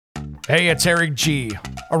Hey, it's Eric G.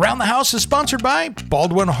 Around the House is sponsored by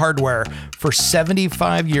Baldwin Hardware. For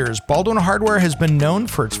 75 years, Baldwin Hardware has been known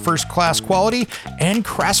for its first-class quality and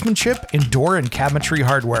craftsmanship in door and cabinetry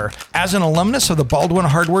hardware. As an alumnus of the Baldwin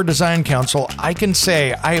Hardware Design Council, I can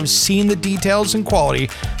say I have seen the details and quality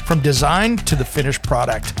from design to the finished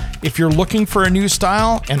product. If you're looking for a new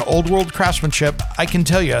style and old-world craftsmanship, I can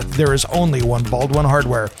tell you there is only one Baldwin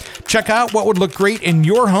Hardware. Check out what would look great in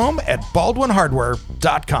your home at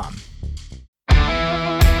baldwinhardware.com.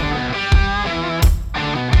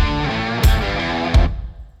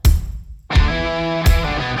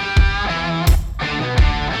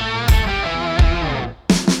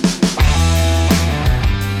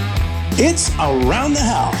 It's Around the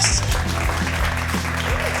House.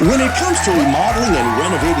 When it comes to remodeling and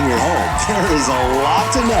renovating your home, there is a lot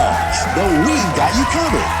to know, but we've got you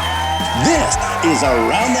covered. This is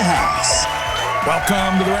Around the House.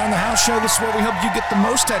 Welcome to the Around the House show. This is where we help you get the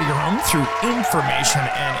most out of your home through information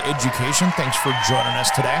and education. Thanks for joining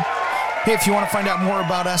us today. Hey, if you want to find out more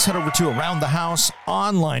about us, head over to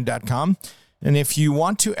aroundthehouseonline.com. And if you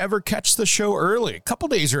want to ever catch the show early, a couple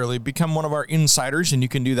days early, become one of our insiders, and you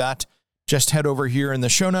can do that. Just head over here in the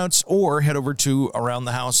show notes or head over to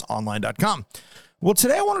aroundthehouseonline.com. Well,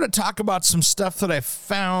 today I wanted to talk about some stuff that I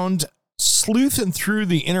found sleuthing through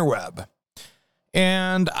the interweb.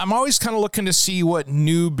 And I'm always kind of looking to see what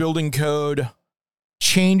new building code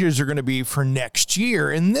changes are going to be for next year.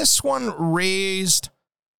 And this one raised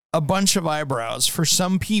a bunch of eyebrows for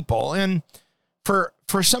some people. And for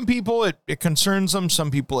some people, it concerns them. Some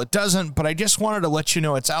people it doesn't. But I just wanted to let you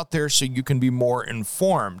know it's out there so you can be more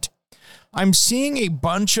informed. I'm seeing a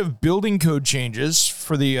bunch of building code changes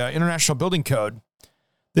for the International Building Code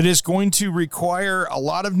that is going to require a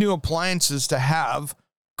lot of new appliances to have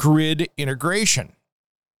grid integration.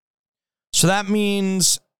 So that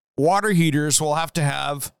means water heaters will have to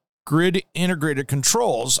have grid integrated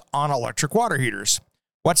controls on electric water heaters.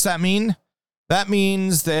 What's that mean? That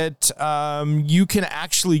means that you can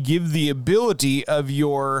actually give the ability of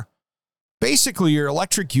your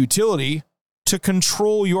electric utility to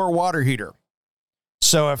control your water heater.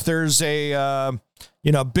 So if there's a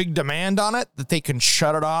big demand on it, that they can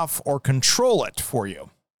shut it off or control it for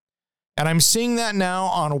you. And I'm seeing that now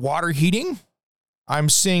on water heating. I'm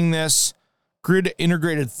seeing this grid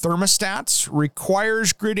integrated thermostats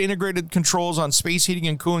requires grid integrated controls on space heating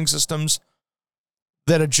and cooling systems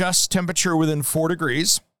that adjust temperature within 4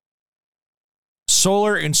 degrees.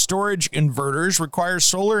 Solar and storage inverters require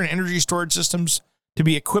solar and energy storage systems to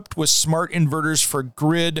be equipped with smart inverters for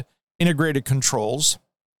grid integrated controls.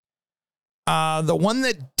 The one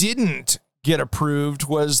that didn't get approved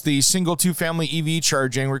was the single 2-family EV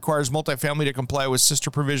charging requires multifamily to comply with sister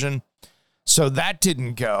provision. So that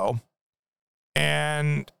didn't go.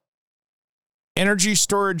 And energy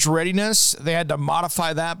storage readiness, they had to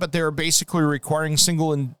modify that, but they were basically requiring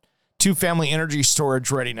single and 2-family energy storage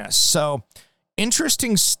readiness. So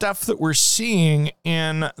interesting stuff that we're seeing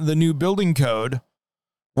in the new building code,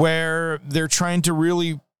 where they're trying to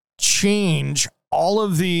really change all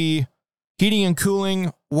of the heating and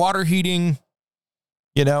cooling, water heating,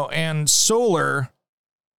 and solar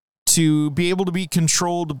to be able to be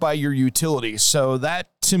controlled by your utility. So that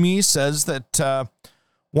to me says that,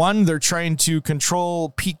 one, they're trying to control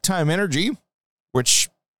peak time energy, which,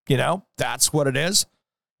 that's what it is.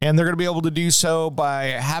 And they're going to be able to do so by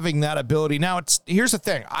having that ability. Now, here's the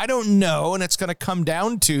thing. I don't know, and it's going to come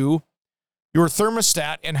down to your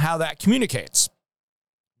thermostat and how that communicates.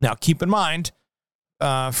 Now, keep in mind,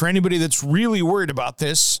 for anybody that's really worried about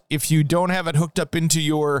this, if you don't have it hooked up into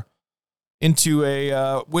a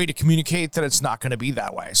way to communicate, that it's not going to be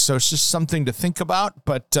that way. So it's just something to think about.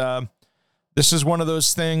 But this is one of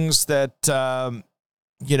those things that,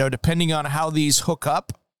 depending on how these hook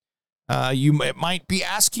up, it might be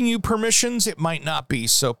asking you permissions. It might not be.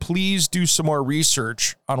 So please do some more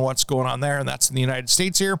research on what's going on there. And that's in the United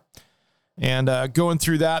States here. And going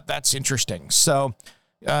through that's interesting. So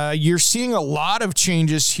you're seeing a lot of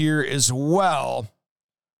changes here as well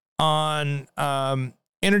on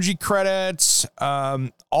energy credits,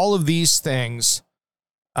 all of these things.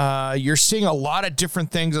 You're seeing a lot of different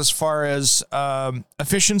things as far as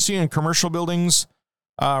efficiency in commercial buildings,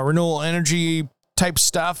 renewable energy type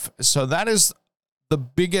stuff. So that is the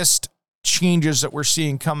biggest changes that we're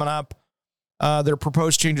seeing coming up. Their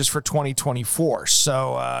proposed changes for 2024.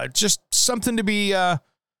 So just something to be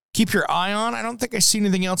keep your eye on. I don't think I see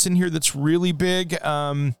anything else in here that's really big. They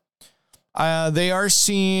are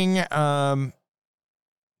seeing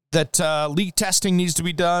that leak testing needs to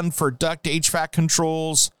be done for duct HVAC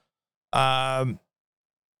controls.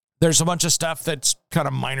 There's a bunch of stuff that's kind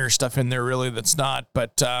of minor stuff in there, really, that's not.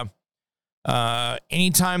 But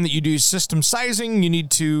Anytime that you do system sizing, you need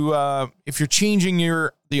to, if you're changing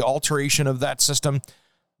the alteration of that system,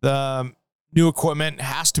 the new equipment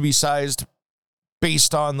has to be sized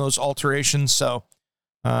based on those alterations. So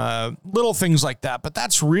little things like that, but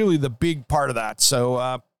that's really the big part of that.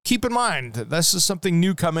 So keep in mind that this is something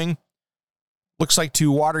new coming. Looks like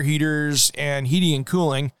to water heaters and heating and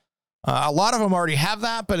cooling. A lot of them already have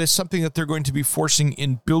that, but it's something that they're going to be forcing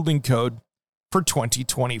in building code for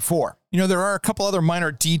 2024. You know, there are a couple other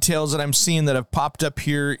minor details that I'm seeing that have popped up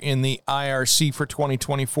here in the IRC for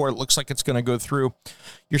 2024. It looks like it's going to go through.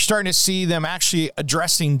 You're starting to see them actually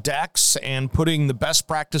addressing decks and putting the best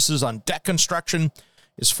practices on deck construction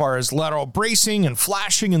as far as lateral bracing and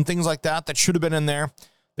flashing and things like that should have been in there.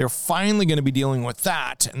 They're finally going to be dealing with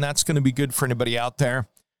that, and that's going to be good for anybody out there.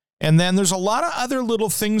 And then there's a lot of other little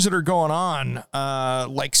things that are going on,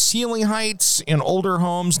 like ceiling heights in older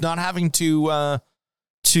homes, not having to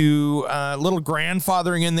little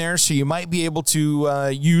grandfathering in there. So you might be able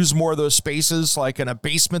to use more of those spaces, like in a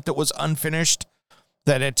basement that was unfinished,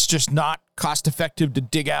 that it's just not cost effective to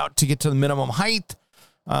dig out to get to the minimum height.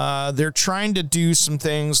 They're trying to do some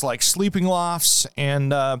things like sleeping lofts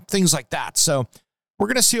and things like that. So we're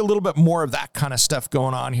going to see a little bit more of that kind of stuff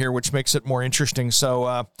going on here, which makes it more interesting.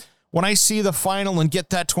 So when I see the final and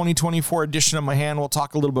get that 2024 edition in my hand, we'll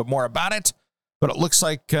talk a little bit more about it. But it looks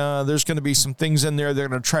like there's going to be some things in there. They're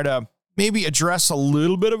going to try to maybe address a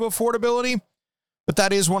little bit of affordability. But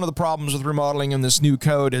that is one of the problems with remodeling in this new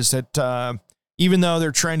code, is that even though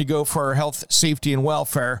they're trying to go for health, safety, and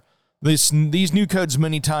welfare, these new codes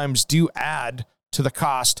many times do add to the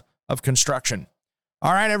cost of construction.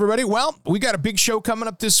 All right, everybody. Well, we got a big show coming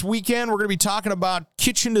up this weekend. We're going to be talking about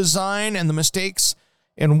kitchen design and the mistakes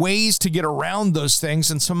and ways to get around those things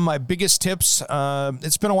and some of my biggest tips.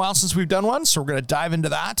 It's been a while since we've done one, so we're going to dive into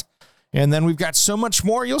that. And then we've got so much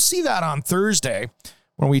more. You'll see that on Thursday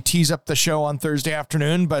when we tease up the show on Thursday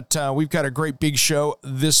afternoon, but we've got a great big show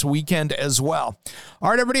this weekend as well. All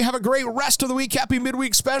right, everybody, have a great rest of the week. Happy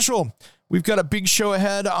midweek special. We've got a big show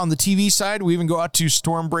ahead on the TV side. We even go out to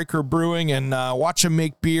Stormbreaker Brewing and watch them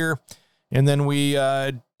make beer. And then we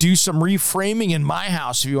do some reframing in my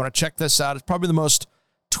house. If you want to check this out, it's probably the most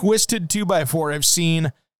twisted 2x4 I've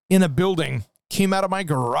seen in a building. Came out of my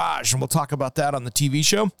garage, and we'll talk about that on the TV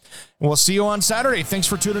show. And we'll see you on Saturday. Thanks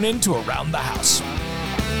for tuning in to Around the House.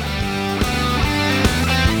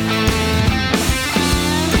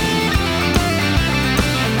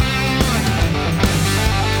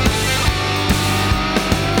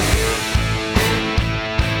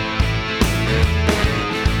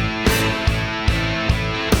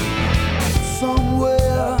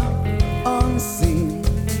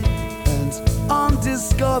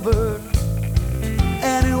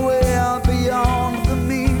 Anywhere beyond the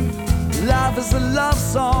mean, life is a love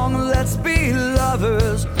song, let's be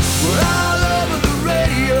lovers. We're all over the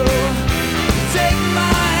radio, take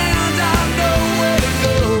my hand, I know where to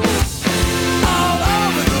go. All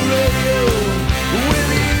over the radio with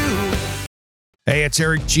you. Hey, it's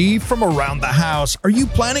Eric G. from Around the House. Are you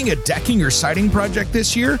planning a decking or siding project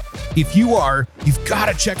this year? If you are, you've got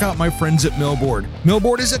to check out my friends at Millboard.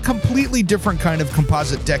 Millboard is a completely different kind of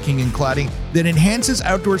composite decking and cladding that enhances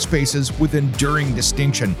outdoor spaces with enduring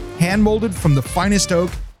distinction. Hand-molded from the finest oak,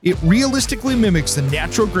 it realistically mimics the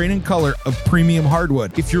natural grain and color of premium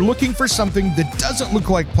hardwood. If you're looking for something that doesn't look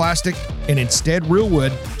like plastic and instead real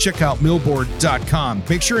wood, check out millboard.com.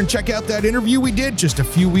 Make sure and check out that interview we did just a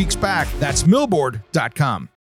few weeks back. That's millboard.com.